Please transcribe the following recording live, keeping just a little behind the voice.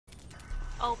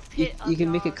Oh, You, pit you of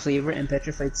can make a dogs. cleaver and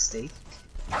petrified steak.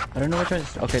 I don't know which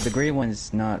one's... Okay, the gray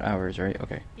one's not ours, right?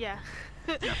 Okay. Yeah.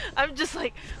 I'm just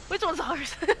like, which one's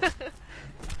ours?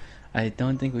 I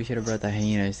don't think we should have brought the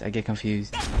hyenas. I get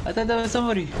confused. I thought that was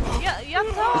somebody. Yeah,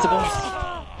 It's a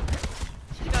boss.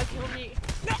 She gotta kill me.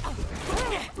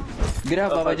 Get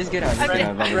out, Baba. Just get out. Just get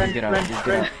out, Baba. Just get out. Just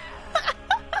get out.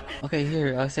 Okay,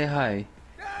 here. I'll say hi.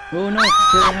 Oh no!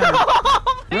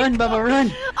 Run, Baba, run!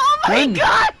 Oh my Run.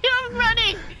 god! I'm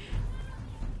running!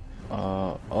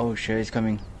 Oh shit, he's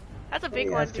coming. That's a big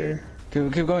one, dude.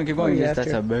 Keep going, keep going. Yes,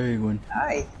 that's a big one.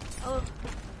 Hi. Oh,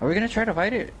 Are we gonna try to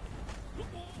fight it?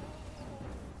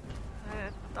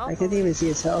 I can't even see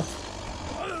his health.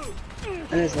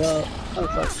 And as well. Oh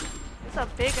fuck. it's a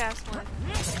big ass one.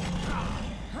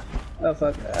 Oh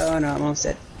fuck. Oh no, I'm almost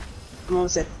dead. I'm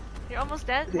almost dead. You're almost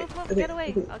dead? Okay, Move, okay, get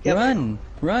away. okay. Okay. Run!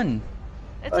 Run!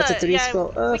 It's Oh, it's a three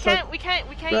skull. Oh, we fuck. can't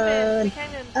even defeat Yeah,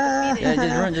 it.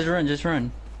 just run, just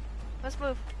run. Let's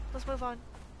move on.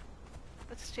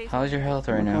 Let's chase How's him. your health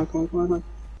right now? Come on.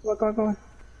 Come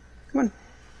on.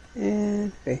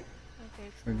 And okay. Okay.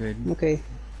 We're good. I'm okay.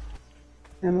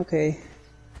 I'm okay.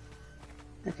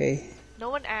 Okay. No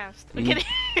one asked. I'm You- kidding.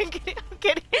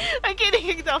 I'm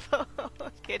kidding. Double.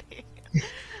 I'm kidding.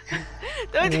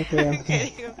 Don't. I'm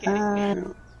okay. I'm kidding.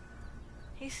 Uh,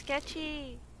 He's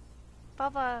sketchy.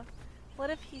 Baba, what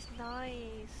if he's nice?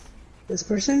 this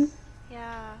person?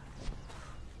 Yeah.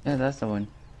 Yeah, that's the one.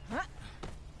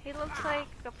 He looks like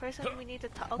the person we need to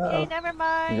talk. Okay, Uh-oh. never You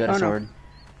mind. got Oh, a no. sword.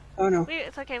 Oh no.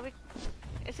 It's okay.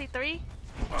 Is he 3?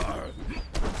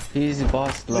 He's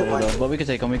boss level though, but we could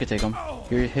take him,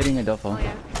 You're hitting a duffel. Oh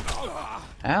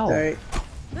yeah. Ow! Sorry.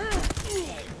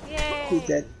 Yay. He's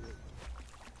dead.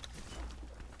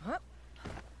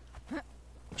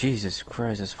 Jesus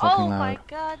Christ, that's Oh fucking my loud.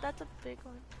 god, that's a big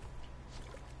one.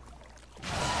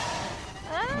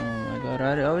 Oh my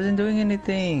god, I wasn't doing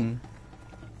anything.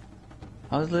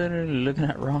 I was literally looking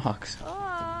at rocks.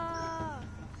 Ah.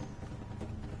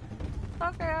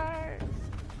 Fuckers.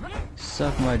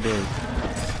 Suck my dick.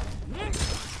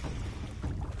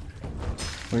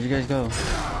 Where'd you guys go? Being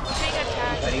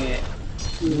attacked. Fighting it.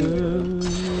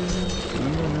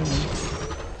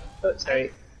 Oh,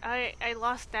 sorry. I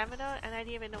lost stamina and I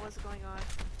didn't even know what's going on.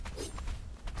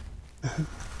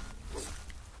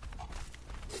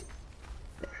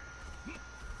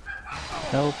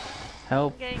 Help!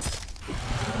 Help! Okay.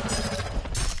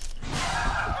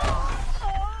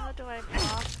 How do I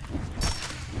block?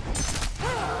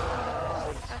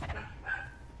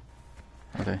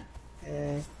 Okay.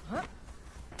 Uh,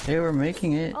 Hey, we're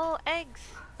making it. Oh, eggs.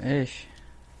 Ish.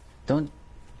 Don't.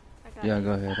 I got Yeah, it.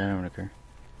 go ahead. I don't want to care.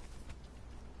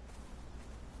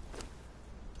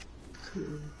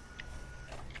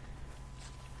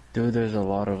 Dude, there's a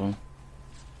lot of them.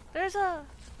 There's a.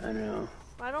 I know.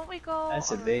 Why don't we go?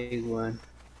 That's a big one.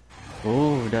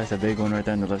 Oh, that's a big one right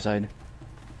there on the left side.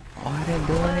 Oh, I didn't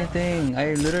do anything.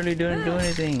 I literally didn't do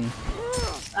anything.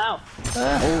 Ow!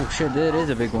 Oh shit, that is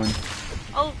a big one.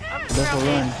 Oh, I'm Buffalo,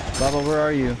 surrounded. run. Baba, where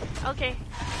are you? Okay,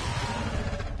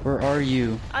 Where are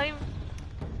you? I'm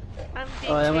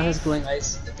being Oh, that one has chased. glowing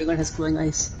ice. The big one has glowing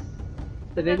ice.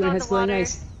 The big There's one on has the glowing water.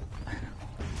 ice.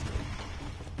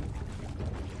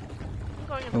 I'm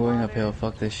going in the I'm going water. uphill.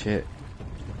 Fuck this shit.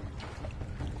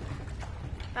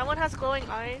 That one has glowing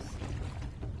eyes.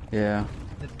 Yeah.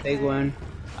 The big one.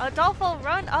 Adolfo,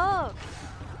 run up!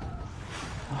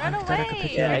 Oh, Run I thought I could away!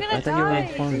 pick You're it up. gonna I thought you were die. on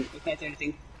phone. I can't do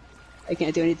anything. I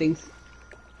can't do anything.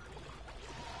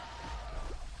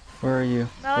 Where are you?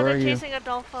 No, Where they're are you? chasing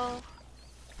Adolfo.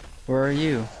 Where are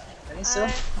you? Are they still?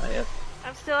 I- Oh, yep.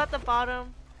 I'm still at the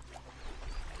bottom.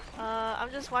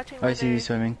 I'm just watching. I where see you they're-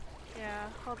 swimming. Yeah,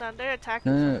 hold on. They're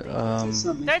attacking. No,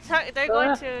 something. no, They're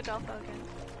going to Adolfo again.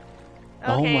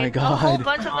 Oh Okay, my A whole god.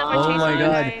 bunch of them are Oh chasing my you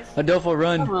god. guys. Adolfo, Come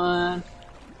run. on.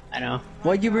 I know.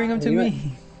 Why'd you bring him to You know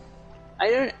me? I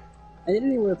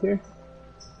didn't even up here.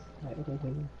 Right, okay.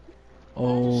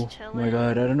 Oh just chilling. my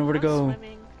god, I don't know where to I'm go.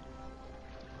 Swimming.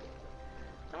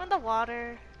 I'm in the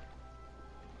water.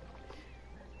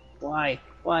 Why?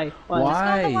 Why? Let's go in the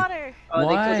Why? water. Oh, they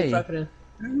killed the Why? crocodile.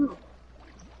 I don't know.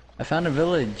 I found a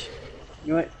village.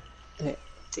 You know what? Hey,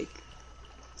 take.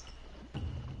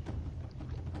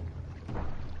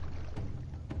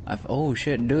 Oh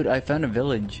shit, dude, I found a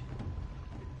village.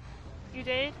 You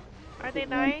did? Are they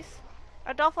nice?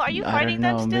 Adolfo, are you I fighting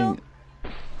don't them know,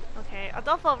 still? Okay,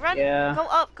 Adolfo, run! Yeah. Go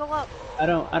up, go up. I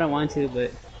don't want to,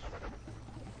 but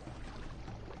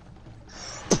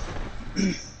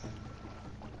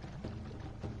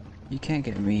You can't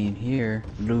get me in here,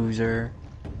 loser.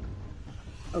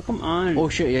 oh come on. Oh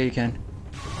shit, yeah you can.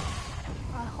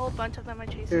 A whole bunch of them are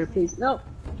chasing Sir, me. please no.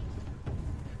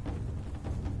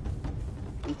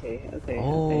 Okay.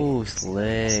 Oh, Okay.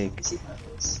 slick. Let's see how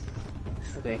it is.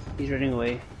 Okay, he's running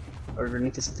away. Or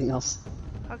running to something else.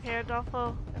 Okay,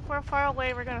 Adolfo. If we're far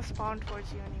away, we're gonna spawn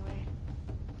towards you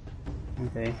anyway.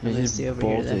 Okay, You let's just stay over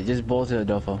bolt here then. it. Just bolt it,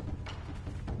 Adolfo.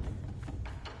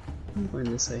 I'm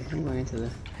going this way. I'm going to the...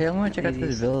 Hey, I'm gonna check out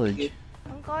this village.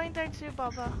 I'm going there too,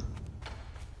 Baba.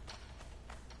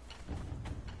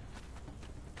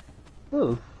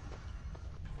 Ooh.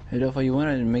 Hey, Adolfo, you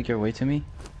wanna make your way to me?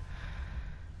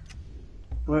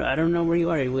 Where, I don't know where you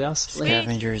are. We all split.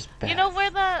 Scavenger's back. You know where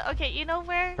the... Okay, you know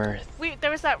where... Birth. There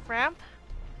was that ramp?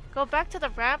 Go back to the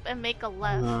ramp and make a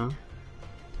left.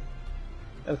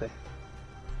 Okay.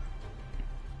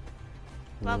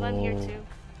 Bob, I'm here Whoa. too.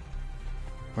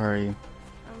 Where are you?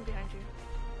 I'm behind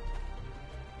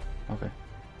you. Okay.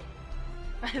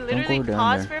 I literally down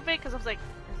paused there. for a bit because I was like,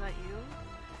 is that you?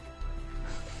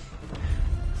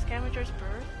 Scavenger's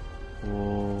birth?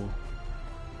 Whoa.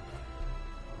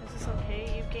 Is this okay?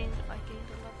 I gained a level.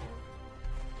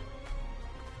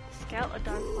 Scout a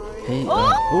dark forest. Hey,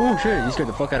 Oh! oh shit, you scared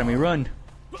the fuck out of me, run!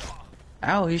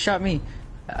 Ow, he shot me!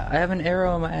 I have an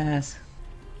arrow in my ass.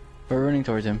 We're running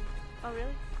towards him. Oh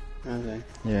really? Okay.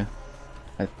 Yeah.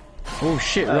 Oh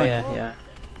shit, Oh run! yeah.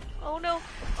 Oh no!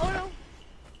 Oh no!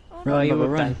 Oh Run, you Bubba, were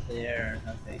run. back there.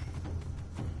 Okay.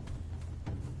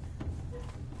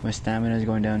 My stamina is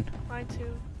going down. Mine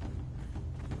too.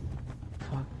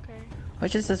 Fuck. Okay. Oh,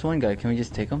 it's just this one guy. Can we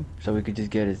just take him? So we could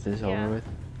just get this Yeah. over with?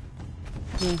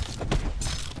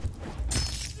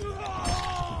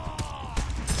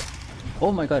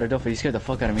 Oh my god, Adolfo, you scared the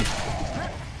fuck out of me. I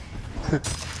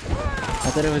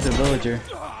thought it was a villager.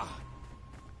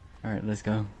 Alright, let's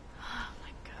go. Oh my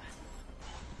god.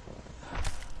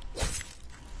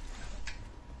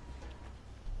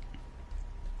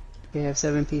 Okay, I have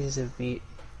 7 pieces of meat.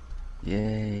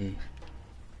 Yay.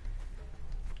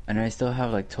 And I still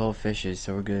have like 12 fishes,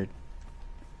 so we're good.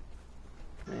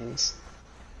 Nice.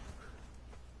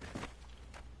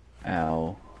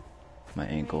 Ow. My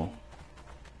ankle.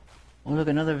 Oh look,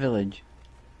 another village.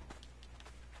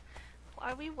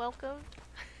 Are we welcome?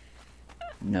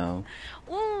 No.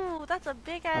 Ooh, that's a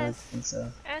big I ass think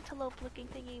so. antelope looking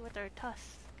thingy with their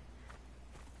tusks.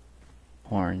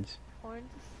 Horns. Horns.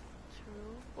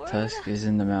 True. Where are Tusk is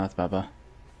in the mouth, Baba.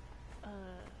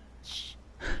 Shh.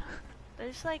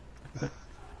 There's like...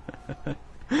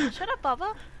 Shut up,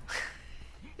 Baba.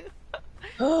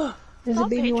 Oh, there's Stop a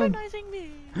baby one. patronizing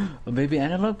me. A baby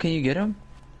antelope? Can you get him?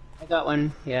 I got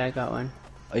one. Yeah, I got one.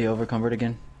 Are you overcumbered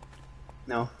again?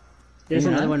 No. There's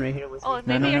You're another not? one right here with Oh, me.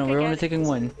 No, maybe no, I no, could we're get only it. taking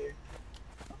one.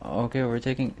 Okay, we're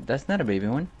taking... That's not a baby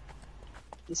one.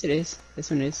 Yes, it is. This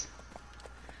one is.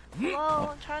 Whoa,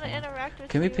 I'm trying to interact with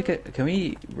Can you. we pick it? Can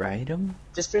we ride him?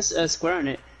 Just press square on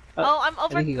it. Oh, I'm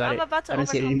over. think you got I'm it. about to I don't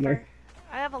see it overcome anymore. her.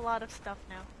 I have a lot of stuff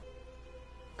now.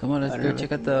 Come on, let's I go don't know.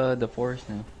 check out the forest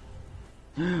now.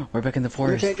 We're back in the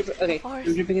forest. Okay, Forest.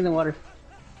 I'm dripping in the water.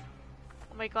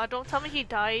 Oh my god, don't tell me he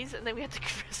dies and then we have to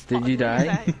respawn. Did you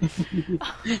die?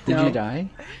 reset. Did No. you die?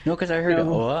 No, because I heard it.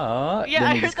 No. Oh, Yeah, then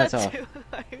I he heard just cuts that off. too.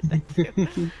 I heard that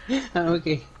too. I'm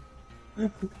okay.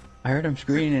 I heard him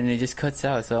scream and it just cuts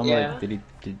out. So I'm Yeah. like, did you?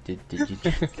 The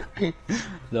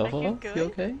Like, you fuck? good? You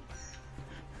okay? I'm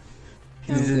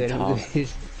This is good, I'm tough. good.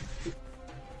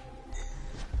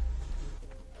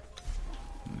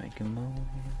 Make him move.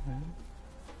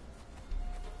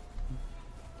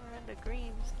 We're in the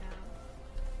greens now.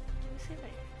 Let me see if I...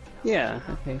 Yeah,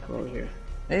 okay, go over here.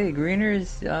 Hey, greener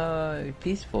is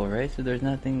peaceful, right? So there's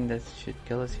nothing that should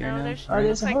kill us here No, now. there's, Oh,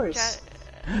 there's a like horse.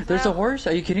 There's a horse?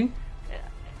 Are you kidding?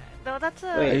 No, that's a...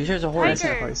 Wait, Are you sure it's a tiger. horse? That's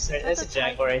not a horse. That's a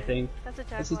jaguar, I think. That's a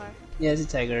That's a- jaguar. Yeah, it's a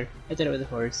tiger. I thought it was a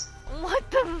horse. What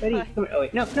the Ready? fuck? Come here. Oh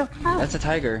wait, no, no. Ah. That's a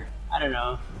tiger. I don't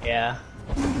know. Yeah.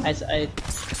 I just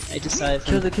saw it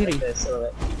from Kill the kitty. like the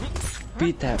silhouette.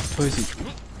 Beat that pussy. Shut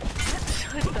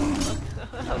the fuck up.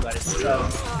 Oh god, it's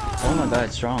strong. Oh my god,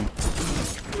 it's strong.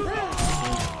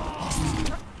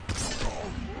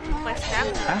 My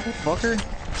stamina. Ah, fucker.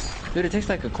 Dude, it takes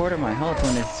like a quarter of my health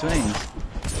when it swings.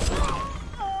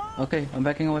 Okay, I'm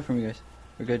backing away from you guys.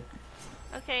 We're good.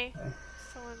 Okay.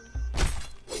 Someone...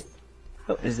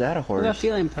 Is that a I got horse?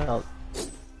 feeling pelt.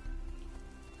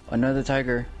 Another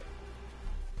tiger.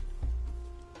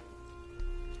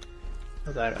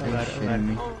 Oh god, oh Are you god, oh shitting god.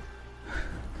 me? Oh,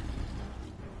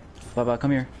 Baba,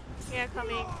 come here. yeah,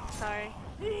 coming. Sorry.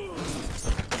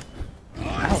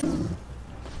 Ow.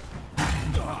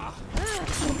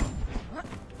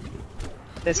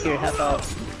 Let's get your half out.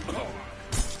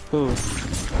 Who?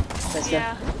 Let's go.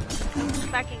 Yeah.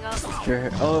 Backing up. Sure.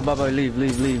 Oh, Baba, leave.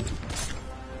 Okay,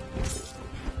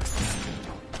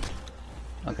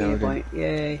 Okay, we're good. point.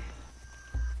 Yay.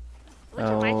 Which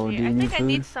reminds me, do you I need think I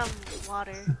need food? some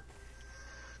water.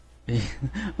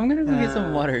 I'm gonna go get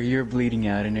some water. You're bleeding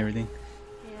out and everything.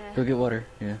 Yeah. Go get water.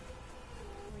 Yeah.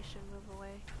 We should move away.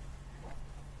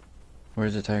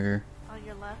 Where's the tiger? On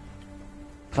your left.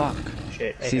 Fuck.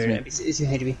 Shit, I Excuse heard me. it. It's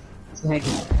behind me. It's behind me.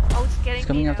 Oh, it's getting It's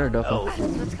coming me after now. Adolfo.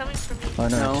 It's coming for me. Oh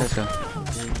no, No. Cheska.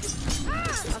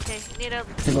 Okay, you need a...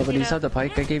 Hey, Bubba, do you need still have the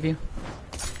pike I gave you?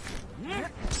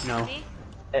 No. Me?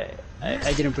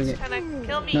 I didn't bring it. Trying to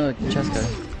kill me? No,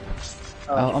 Cheska.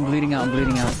 Oh, I'm bleeding out. I'm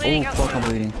bleeding out. Bleeding Oh out. fuck, I'm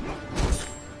bleeding.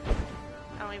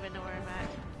 I don't even know where I'm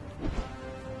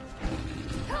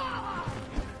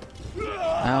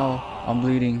at. Ow, I'm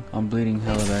bleeding. I'm bleeding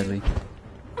hella badly.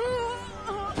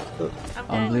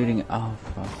 I'm dead. bleeding. Oh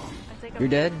fuck. I think You're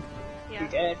dead? Yeah. You're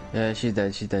dead. Yeah, she's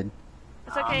dead. She's dead.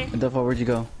 It's okay. Adolfo, where'd you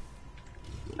go?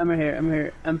 I'm right here. I'm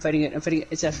here. I'm fighting it. I'm fighting it.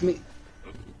 It's after me.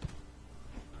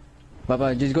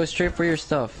 Baba, just go straight for your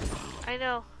stuff. I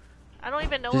know. I don't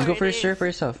even know Just where go it straight is. for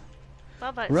your stuff.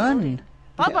 Baba, it's Run. loading.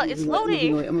 Baba, I'm it's moving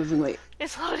late, loading. I'm moving late.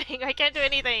 It's loading. I can't do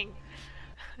anything.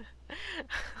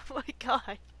 Oh my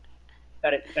god.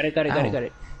 Got it. Ow.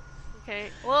 Okay.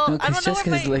 Well, No, I cause don't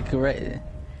know where Cheska's my... like right.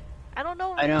 I don't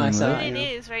know I know, where I saw it it.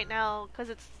 is right now because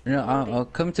it's. No, loading. I'll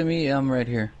come to me. I'm right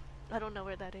here. I don't know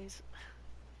where that is.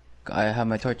 I have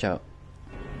my torch out.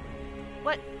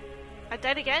 What? I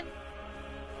died again?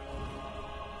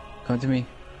 Come to me.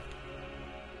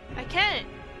 I can't.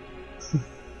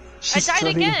 She's died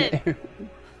floating again. there.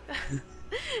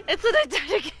 It's that I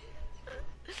died again.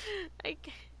 I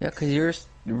can't. Yeah, cause you're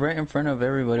right in front of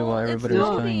everybody while Well, it's everybody was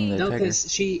loading. killing the No, tiger.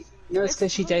 because she. No, it's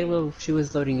because she died while she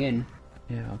was loading in.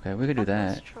 Yeah, okay, we could do Fuck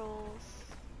those that. trolls.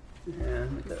 Yeah,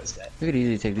 look at those guys. We could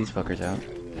easily take these fuckers out.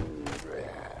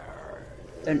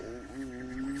 Then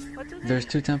What do they... There's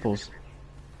 2 temples.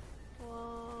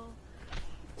 Whoa.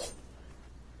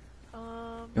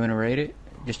 You wanna raid it?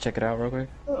 Just check it out real quick.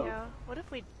 Yeah. What if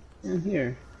we... I'm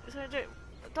here.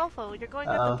 Adolfo, you're going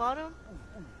at the bottom?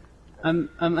 I'm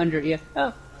under. Yeah.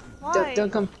 Oh, Why?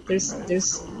 don't come. There's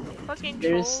Fucking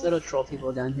there's trolls. little troll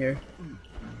people down here.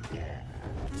 Yeah.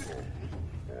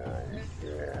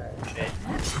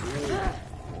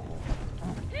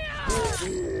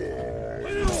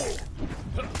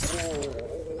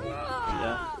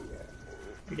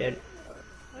 You're dead.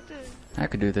 What the... I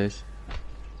could do this.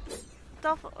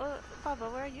 Adolfo, Baba,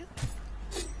 where are you?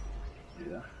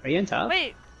 Are you on top?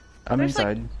 Wait. I'm There's,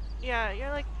 like- inside. Yeah, you're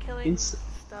like killing Ins-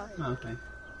 stuff. Oh, okay.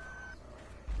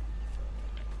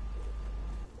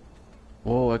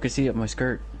 Whoa, I could see up my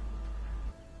skirt.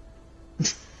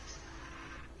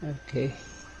 Okay.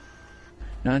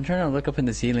 No, I'm trying to look up in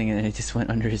the ceiling and it just went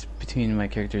under his between my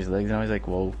character's legs and I was like,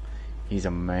 whoa, he's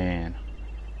a man.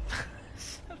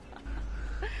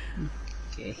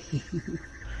 Okay.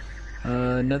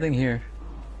 Nothing here.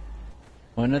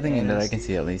 Well, nothing in that I can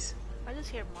see at least. I just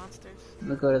hear monsters.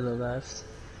 We'll go to the left.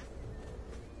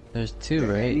 There's 2,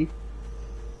 right?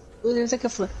 Oh, there's like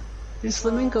there's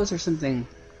flamingos or something.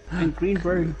 And green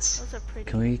birds. Those are pretty.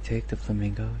 Can we take the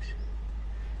flamingos?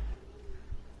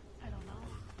 I don't know.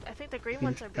 I think the green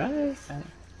ones are big. Right.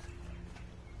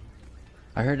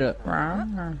 I heard a...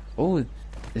 Oh,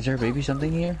 is there a baby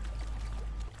something here?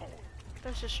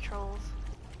 There's just trolls.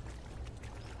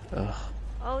 Ugh.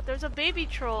 Oh, there's a baby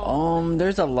troll.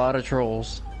 There's a lot of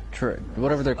trolls.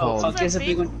 Whatever they're Oh called. fuck, there's a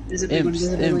big one. There's a big one. Imps,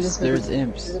 There's a big one. imps, There's there's a big one.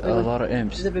 imps. There's a A big one. lot of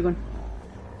imps. There's a big one.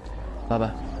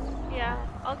 Baba. Yeah.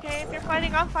 Okay, if you're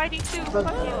fighting, I'm fighting too. Fuck,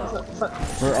 Fuck you. fuck,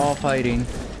 fuck. We're all fighting.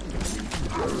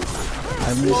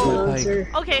 I missed Hold my on, pike. sir.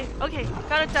 Okay, okay.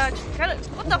 Gotta dodge. Gotta.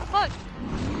 What the fuck?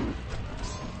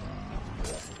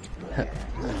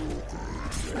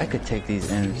 I could take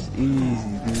these imps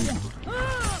easy, dude.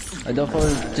 Adolfo,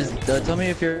 just tell me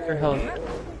if your health.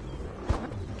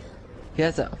 He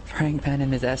has a frying pan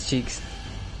in his ass cheeks.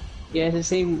 Yeah, it's the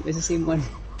same. It's the same one.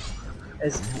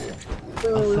 As.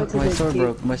 Oh fuck, that's my a good sword kid.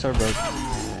 broke. My sword broke.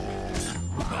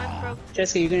 I'm broke.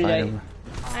 Jessica, you're gonna Fight die. him.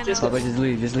 I Just know. Baba, just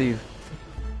leave. Just leave.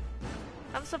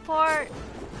 I'm support.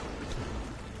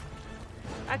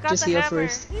 I got Just the heal hammer.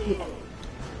 first.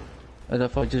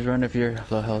 Adolfo, just run if you're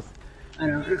low health. I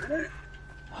know.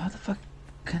 How the fuck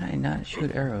can I not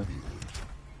shoot arrows?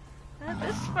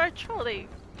 This is for trolling.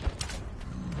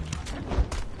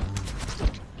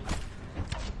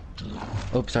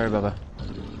 Oops, sorry, Baba.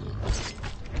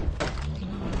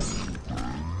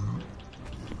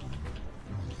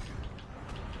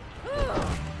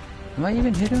 Am I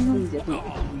even hitting him? Different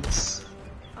weapons.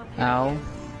 Ow.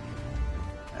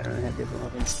 I don't have different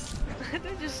weapons.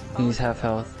 They're just. He's half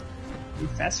health. I'm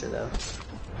faster though.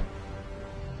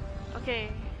 Okay.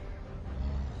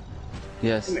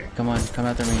 Yes, come on, come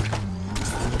after me.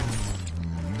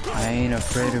 I ain't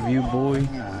afraid of you, boy.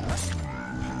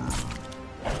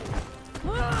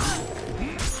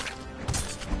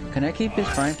 Can I keep his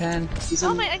frying pan? He's How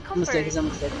am I almost dead. encumbered? He's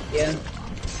almost dead. Yeah.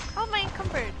 How am I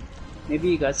encumbered? Maybe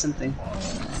you got something.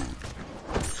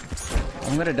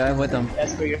 I'm gonna die with him.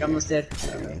 That's where you're almost dead.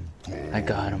 I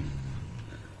got him.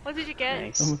 What did you get?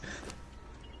 Nice.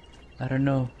 I don't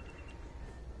know.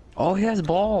 Oh, he has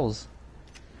balls.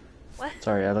 What?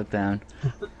 Sorry, I looked down.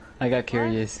 I got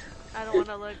curious. I don't want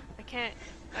to look. I can't.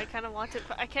 I kind of want it,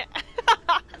 but I can't.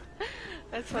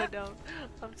 That's so dumb.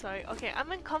 I'm sorry. Okay,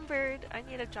 I'm encumbered. I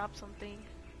need to drop something.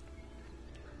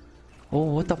 Oh,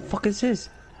 what the fuck is this?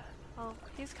 Oh,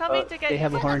 he's coming to get. They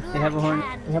have a horn. They have a horn.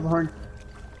 They have a horn.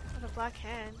 With a black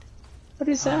hand. What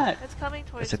is that? It's coming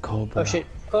towards. It's a cobra. Oh shit!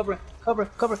 Cobra! Cobra!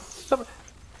 Cobra! Cobra!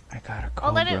 I got a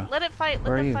cobra. Oh, let it fight.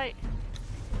 Where Let are them you? fight.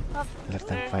 Up Let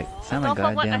them there. fight. Sound like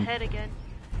Adolfo went goddamn. ahead again.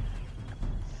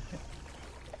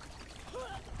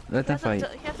 Let them fight.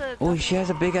 He has a Oh, she has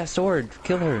a big ass sword.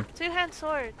 Kill her. two-hand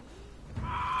sword.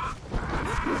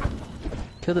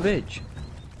 Kill the bitch.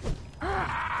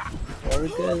 Very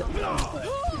good.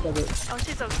 Oh,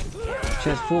 she's a. She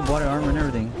has full body armor and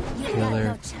everything. Kill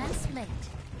her.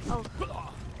 Oh,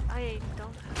 I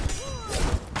don't.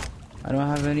 I don't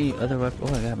have any other weapon.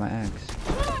 Oh, I got my axe.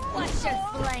 Watch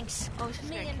your flanks. Oh, she's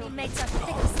Me gonna and kill me me. mates are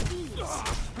thick skis.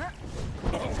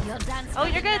 You'll dance Oh,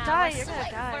 with you're me gonna now, die, or you're gonna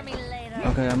sweat die. for me later.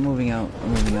 Okay, I'm moving out. I'm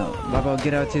moving out. Baba,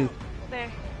 get out too.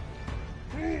 There.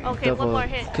 Okay, Double. one more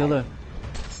hit. Kill her.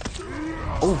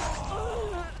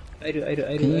 Oh, I do.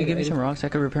 can you give me some rocks? I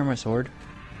could repair my sword.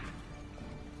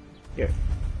 Here.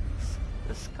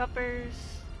 The Scupper's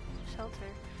shelter.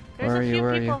 There's Where are a you? few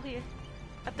Where are people you? here.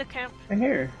 At the camp. Right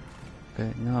here.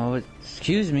 Okay, no,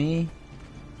 excuse me.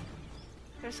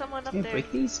 There's someone up Can you there.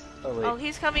 break these? Oh wait. Oh,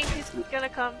 he's coming. He's gonna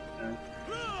come.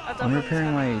 I'm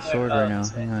repairing my sword right now.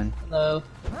 sorry. Hang on. Hello.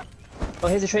 Oh,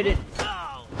 here's a traded.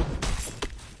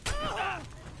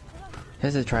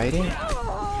 Has a trident?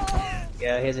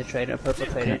 Yeah, here's a traded. A purple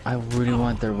Okay, traded. I really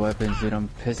want their weapons, dude. I'm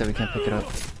pissed that we can't pick it up.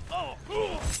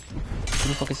 Who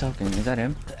the fuck is talking? Is that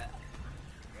him?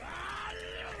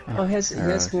 Oh, he has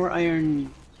arrows. more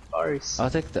iron bars. I'll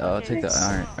take the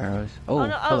iron arrows. Oh, Oh,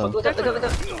 no, oh, hello. Look up, look up, look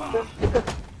up. Look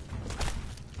up.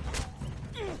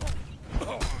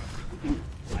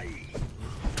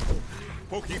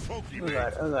 Pokey, pokey, Oh mate.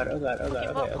 god, oh god, oh god, oh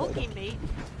god. Well, Okay, okay. Pokey mate.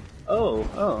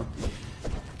 Oh.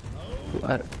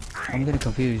 I'm getting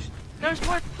confused. There's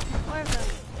more. Where is that?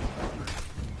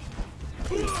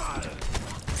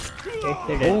 Okay,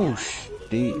 they're dead. Oh,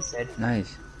 dude. He's dead.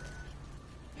 Nice.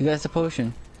 You got the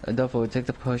potion. Adolfo, take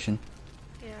the potion.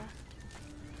 Yeah.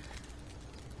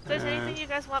 If there's anything you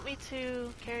guys want me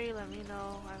to carry, let me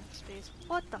know. I have space.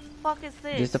 What the fuck is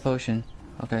this? Just the potion.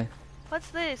 Okay. What's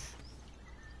this?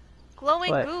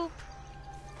 Glowing What? goop.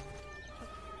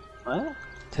 What?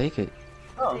 Take it.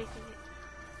 Oh, Taking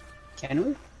it. can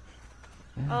we?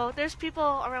 Oh, there's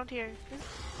people around here.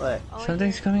 What? Oh,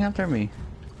 Something's here. coming after me.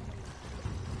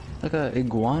 Like a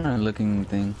iguana looking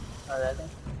thing. Oh, that thing?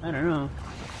 I don't know.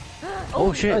 Oh,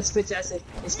 Oh, shit. it spits acid.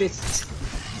 It spits.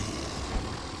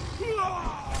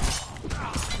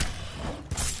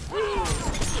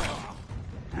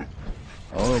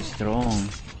 Oh, it's strong.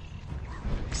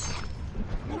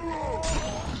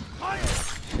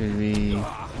 Should we...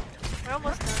 We're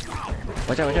almost done.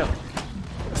 Watch out, watch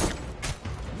out.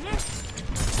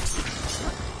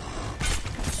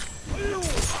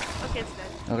 Okay, it's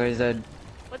dead. Okay, he's dead.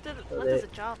 What does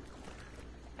it drop?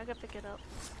 I gotta pick it up.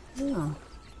 Oh.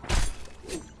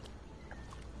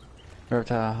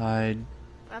 Reptile hide.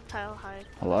 Reptile hide.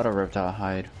 A lot of reptile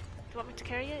hide. Do you want me to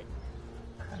carry it?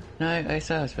 No, I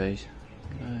saw his face.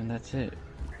 And that's it.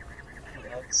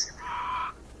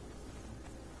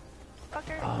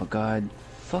 Fucker. Oh god.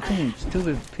 Fucking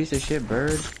stupid piece of shit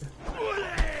bird.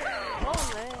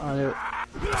 Oh, man. Oh, there.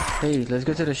 Hey, let's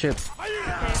go to the ship. Okay,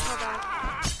 hold on.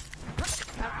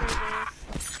 After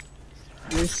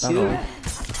There's Uh-oh. two.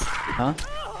 Huh?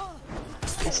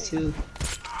 There's two.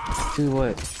 Do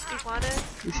what? this, iguanas.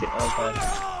 You should. Oh god.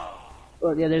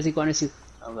 Oh yeah, there's iguanas too.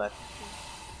 Oh god.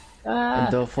 Ah.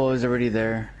 Adolfo is already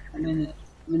there. I'm in it.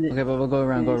 I'm in it. Okay, but we'll go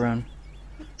around, go around.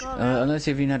 Go around. Unless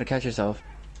if you know how to catch yourself.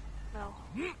 No.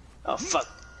 Oh fuck.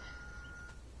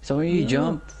 So when you No.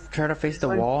 jump, try to face the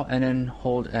Fine. wall and then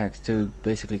hold X to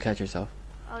basically catch yourself.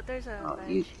 Oh, there's a Oh, bench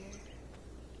you-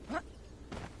 here.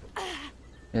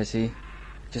 Yeah, see?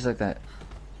 Just like that.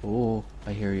 Oh,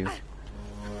 I hear you.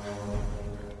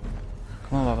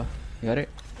 Come on, Baba. You got it?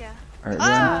 Yeah. Alright,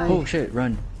 Ah! run. Oh shit,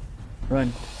 run.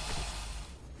 Run.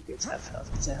 It's half health.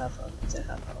 It's a half health. It's a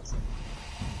half health.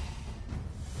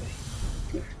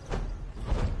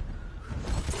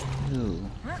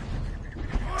 Ew.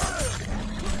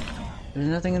 There's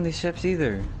nothing in these ships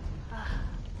either.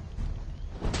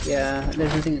 Yeah,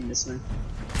 there's nothing in this one.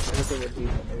 I guess it would be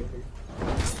everything.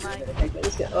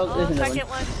 Let's get, oh, there's another second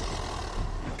one.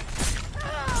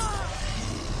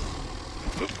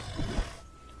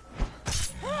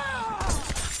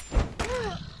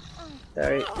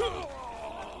 Sorry.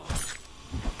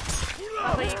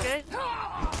 Papa, you good?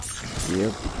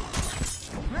 Yep.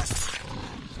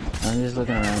 I'm just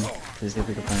looking around to see if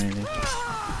we can find anything.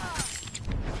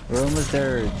 We're almost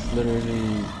there. It's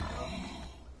literally...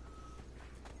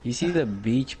 You see the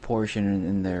beach portion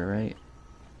in there, right?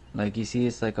 Like you see,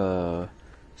 it's like a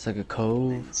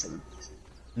cove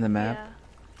in the map.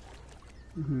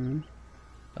 Yeah. Mhm.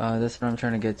 That's what I'm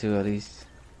trying to get to at least.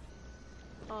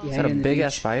 Oh. Is that a big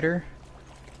ass spider?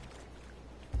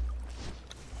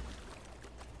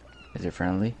 Is it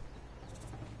friendly?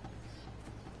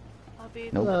 I'll be.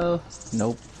 Nope. Hello.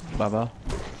 Nope. Baba.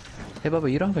 Hey,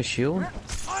 Baba, you don't have a shield?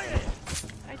 I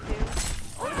do.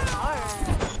 Oh, hard.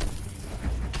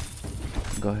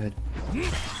 Go ahead.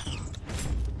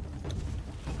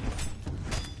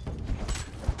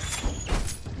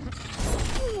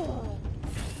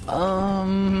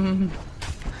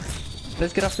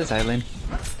 Let's get off this island.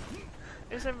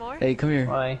 Is there more? Hey, come here.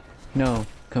 Why? No,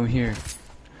 come here.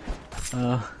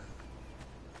 Why?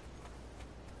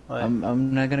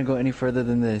 I'm not gonna go any further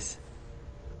than this.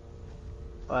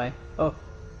 Why? Oh.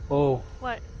 Oh.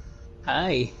 What?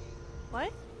 Hi.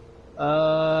 What?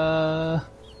 I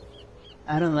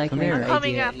don't like Come your here. I'm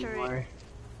coming idea after anymore. it.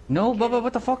 No, Bubba,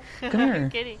 what the fuck? Come I'm here.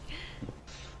 kidding.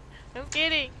 I'm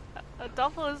kidding.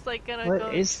 Adolfo is like gonna go.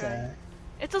 What is try. that?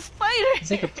 It's a spider.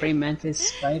 It's like a praying mantis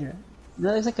spider.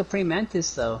 No, it's like a praying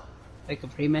mantis though. Like a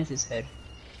praying mantis head.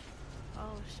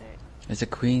 Oh shit. It's a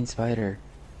queen spider.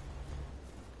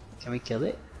 Can we kill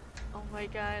it? Oh my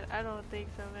god, I don't think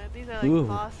so, man. These are like Ooh.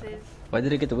 bosses. Why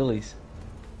did it get the willies?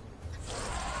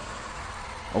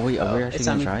 Oh wait, are we actually it's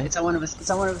gonna on try? It's on one of us. It's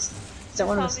on one of us. It's on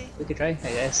one of us. Tell me. We could try, I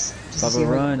guess. Just to Bubba, see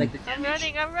how, run. like, the I'm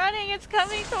damage. running, it's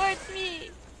coming towards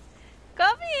me!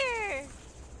 Come here!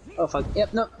 Oh fuck.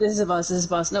 Yep, nope, this is a boss,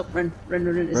 Nope, run. It's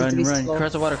a Run, beast run, slow.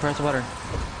 cross the water, cross the water.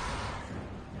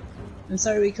 I'm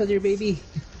sorry we killed your baby.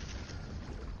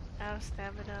 Out of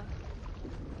stamina.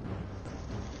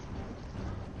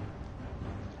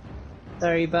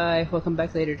 Sorry, bye. We'll come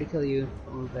back later to kill you.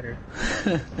 When we're better.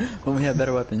 When we have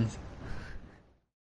better weapons.